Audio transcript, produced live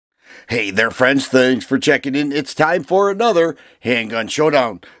Hey there, friends. Thanks for checking in. It's time for another Handgun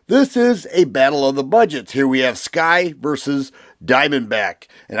Showdown. This is a battle of the budgets. Here we have SCCY versus Diamondback,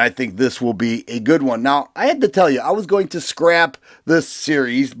 and I think this will be a good one. Now, I had to tell you, I was going to scrap this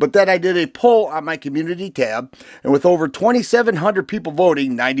series, but then I did a poll on my community tab, and with over 2,700 people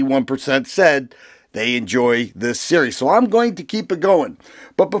voting, 91% said they enjoy this series. So I'm going to keep it going.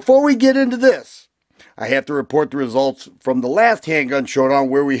 But before we get into this, I have to report the results from the last Handgun Showdown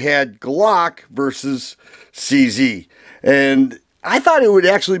where we had Glock versus CZ. And I thought it would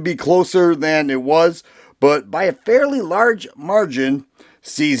actually be closer than it was, but by a fairly large margin,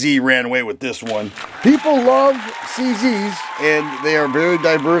 CZ ran away with this one. People love CZs, and they are very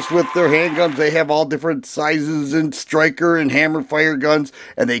diverse with their handguns. They have all different sizes and striker and hammer fire guns,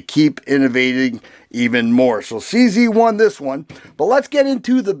 and they keep innovating even more. So CZ won this one. But let's get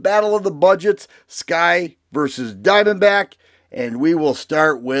into the battle of the budgets, SCCY versus Diamondback, and we will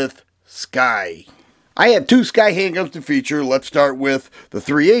start with SCCY. I have two SCCY handguns to feature. Let's start with the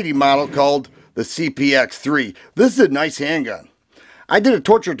 380 model called the CPX-3. This is a nice handgun. I did a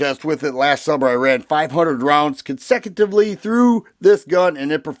torture test with it last summer. I ran 500 rounds consecutively through this gun,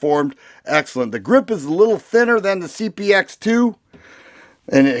 and it performed excellent. The grip is a little thinner than the CPX-2,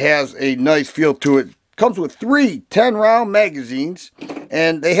 and it has a nice feel to it. Comes with three 10-round magazines,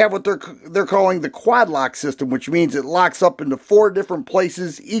 and they have what they're calling the quad lock system, which means it locks up into 4 different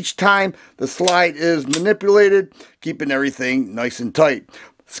places each time the slide is manipulated, keeping everything nice and tight.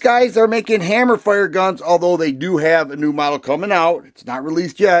 SCCYs are making hammer fire guns, although they do have a new model coming out. It's not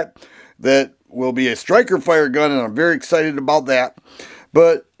released yet. That will be a striker fire gun, and I'm very excited about that.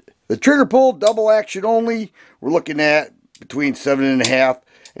 But the trigger pull, double action only, we're looking at between 7.5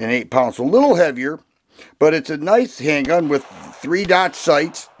 and 8 pounds. So a little heavier, but it's a nice handgun with 3-dot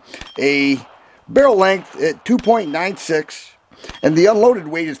sights, a barrel length at 2.96. And the unloaded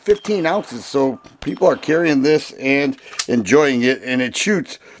weight is 15 ounces, so people are carrying this and enjoying it, and it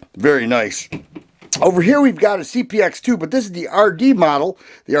shoots very nice. Over here we've got a CPX-2, but this is the RD model.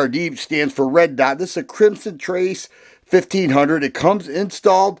 The RD stands for red dot. This is a Crimson Trace 1500. It comes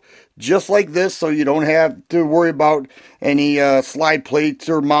installed just like this, so you don't have to worry about any slide plates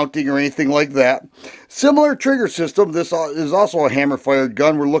or mounting or anything like that. Similar trigger system. This is also a hammer-fired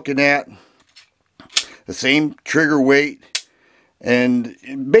gun. We're looking at the same trigger weight, and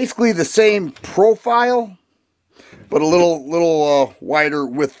basically the same profile, but a little wider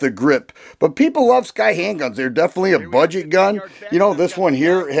with the grip. But people love SCCY handguns. They're definitely a budget gun. You know, this one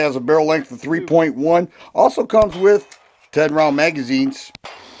here has a barrel length of 3.1. Also comes with 10-round magazines,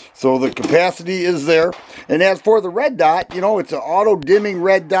 so the capacity is there. And as for the red dot, you know, it's an auto-dimming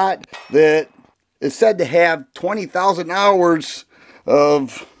red dot that is said to have 20,000 hours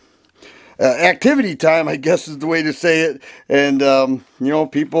of activity time, I guess is the way to say it. And, you know,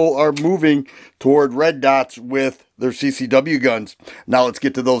 people are moving toward red dots with their CCW guns. Now let's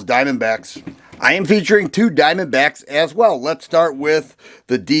get to those Diamondbacks. I am featuring 2 Diamondbacks as well. Let's start with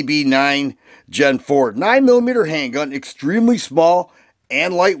the DB9 Gen 4. 9mm handgun, extremely small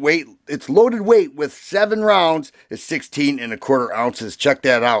and lightweight. Its loaded weight with 7 rounds is 16.25 ounces. Check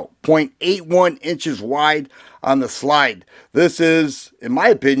that out. 0.81 inches wide on the slide. This is, in my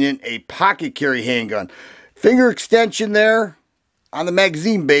opinion, a pocket carry handgun. Finger extension there on the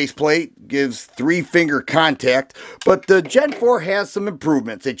magazine base plate gives 3-finger contact, but the Gen 4 has some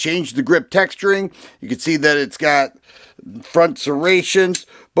improvements. They changed the grip texturing. You can see that it's got front serrations,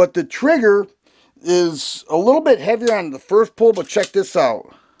 but the trigger is a little bit heavier on the first pull, but check this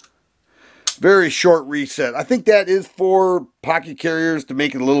out. Very short reset. I think that is for pocket carriers to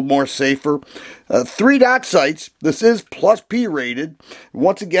make it a little more safer. 3-dot sights. This is plus P rated.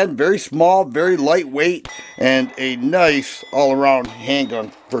 Once again, very small, very lightweight, and a nice all-around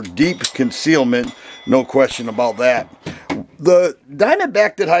handgun for deep concealment. No question about that. The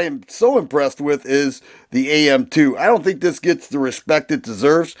Diamondback that I am so impressed with is the AM2. I don't think this gets the respect it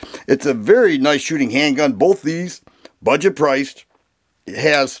deserves. It's a very nice shooting handgun. Both these, budget priced. It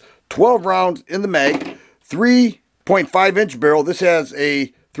has 12 rounds in the mag, 3.5-inch barrel. This has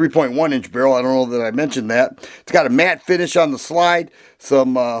a 3.1-inch barrel. I don't know that I mentioned that. It's got a matte finish on the slide,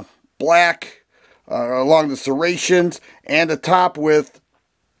 some black along the serrations, and a top with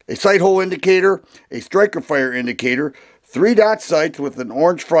a sight hole indicator, a striker fire indicator, 3-dot sights with an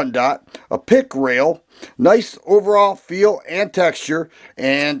orange front dot, a pick rail, nice overall feel and texture,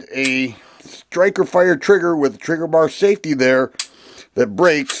 and a striker fire trigger with a trigger bar safety there that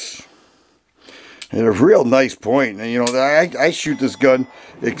breaks at a real nice point. And you know, I shoot this gun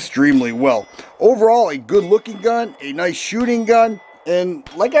extremely well. Overall, a good looking gun, a nice shooting gun, And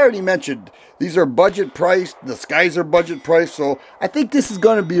like I already mentioned, these are budget priced. The Skies are budget priced. So I think this is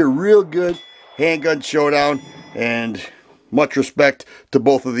going to be a real good handgun showdown. And much respect to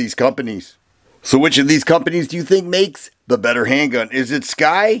both of these companies. So which of these companies do you think makes the better handgun? Is it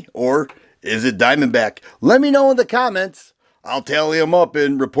Sky or is it Diamondback? Let me know in the comments. I'll tally them up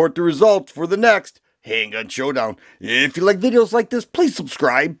and report the results for the next Handgun Showdown. If you like videos like this, please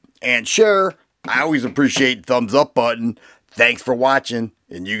subscribe and share. I always appreciate the thumbs up button. Thanks for watching,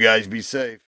 and you guys be safe.